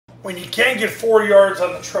When you can't get 4 yards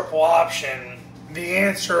on the triple option, the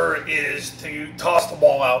answer is to toss the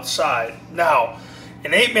ball outside. Now,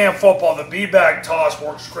 in 8-man football, the B-back toss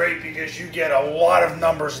works great because you get a lot of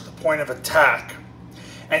numbers at the point of attack.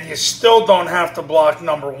 And you still don't have to block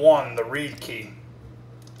number 1, the read key.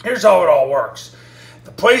 Here's how it all works.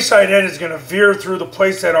 The play side end is going to veer through the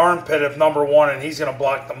play side armpit of number 1, and he's going to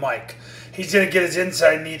block the mic. He's going to get his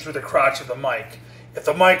inside knee through the crotch of the mic. If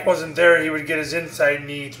the mic wasn't there, he would get his inside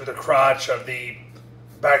knee through the crotch of the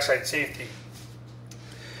backside safety.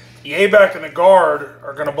 The A-back and the guard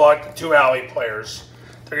are going to block the 2 alley players.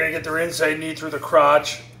 They're going to get their inside knee through the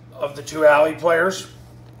crotch of the 2 alley players.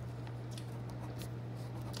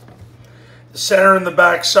 The center and the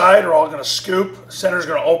backside are all going to scoop. Center's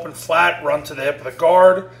going to open flat, run to the hip of the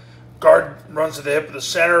guard. Guard runs to the hip of the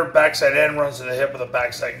center. Backside end runs to the hip of the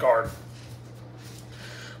backside guard.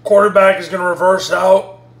 Quarterback is going to reverse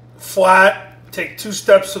out, flat, take 2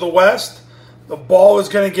 steps to the west. The ball is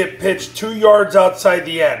going to get pitched 2 yards outside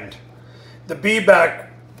the end. The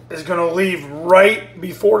B-back is going to leave right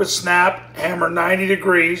before the snap, hammer 90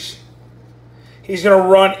 degrees. He's going to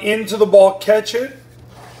run into the ball, catch it,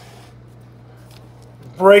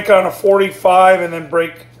 break on a 45, and then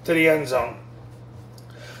break to the end zone.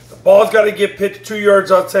 The ball's got to get pitched 2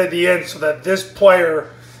 yards outside the end so that this player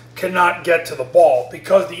cannot get to the ball.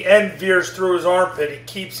 Because the end veers through his armpit, it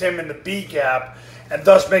keeps him in the B gap and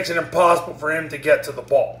thus makes it impossible for him to get to the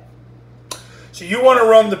ball. So you want to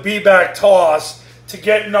run the B-back toss to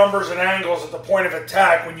get numbers and angles at the point of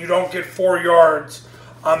attack when you don't get 4 yards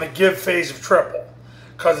on the give phase of triple.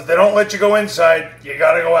 Because if they don't let you go inside, you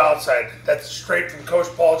got to go outside. That's straight from Coach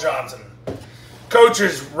Paul Johnson.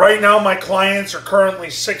 Coaches, right now my clients are currently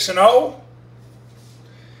 6-0.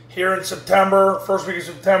 Here in September, first week of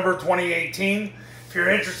September 2018. If you're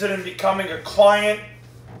interested in becoming a client,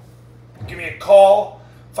 give me a call,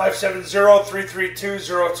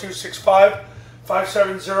 570-332-0265,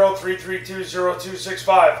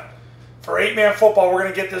 570-332-0265. For 8-man football, we're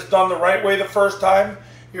going to get this done the right way the first time.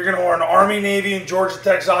 You're going to learn Army, Navy, and Georgia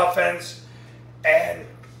Tech's offense, and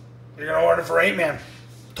you're going to learn it for 8-man.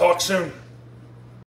 Talk soon.